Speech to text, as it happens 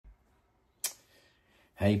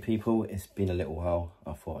Hey people, it's been a little while.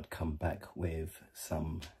 I thought I'd come back with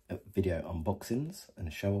some video unboxings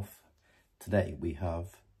and show off. Today we have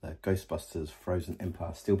the Ghostbusters Frozen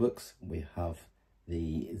Empire steelbooks. We have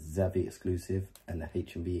the Zavvi exclusive and the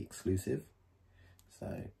HMV exclusive.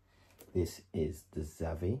 So this is the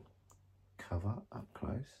Zavvi cover up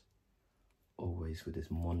close, always with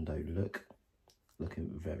this Mondo look,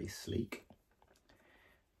 looking very sleek.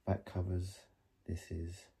 Back covers, this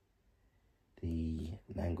is the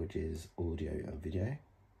languages, audio and video.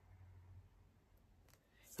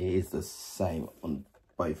 It is the same on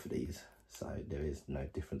both of these, so there is no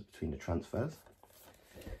difference between the transfers.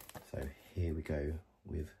 So here we go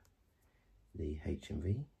with the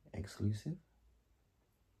HMV exclusive.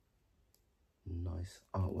 Nice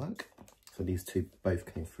artwork. So these two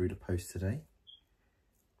both came through the post today.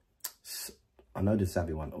 So I know the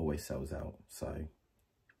Zavvi one always sells out, so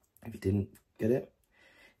if you didn't get it,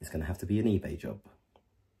 it's going to have to be an eBay job.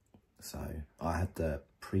 So I had the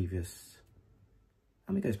previous,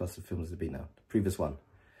 how many Ghostbusters films has it been now? The previous one.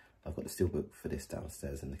 I've got the steelbook for this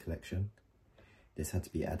downstairs in the collection. This had to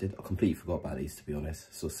be added. I completely forgot about these, to be honest.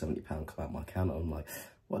 I saw £70 come out my account. I'm like,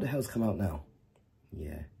 what the hell's come out now?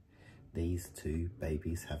 Yeah, these two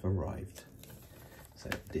babies have arrived. So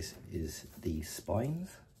this is the spines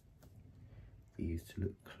for you to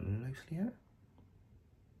look closely at.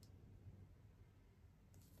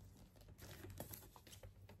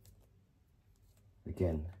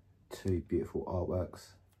 Again, two beautiful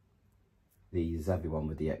artworks. The Zavvi one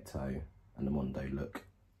with the Ecto and the Mondo look,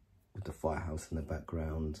 with the firehouse in the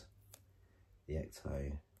background. The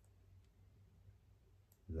Ecto,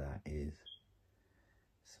 that is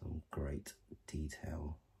some great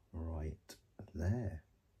detail right there.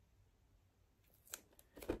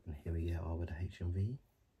 And here we are with the HMV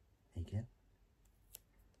again.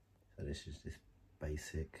 So this is this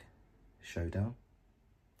basic showdown.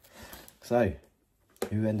 So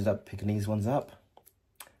who ended up picking these ones up?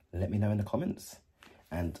 Let me know in the comments,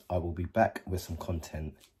 and I will be back with some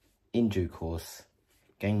content in due course.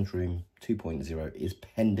 Games Room 2.0 is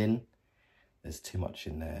pending. There's too much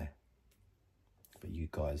in there, but you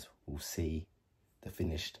guys will see the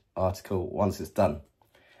finished article once it's done.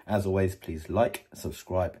 As always, please like,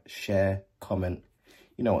 subscribe, share, comment.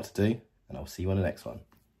 You know what to do, and I'll see you on the next one.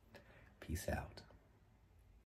 Peace out.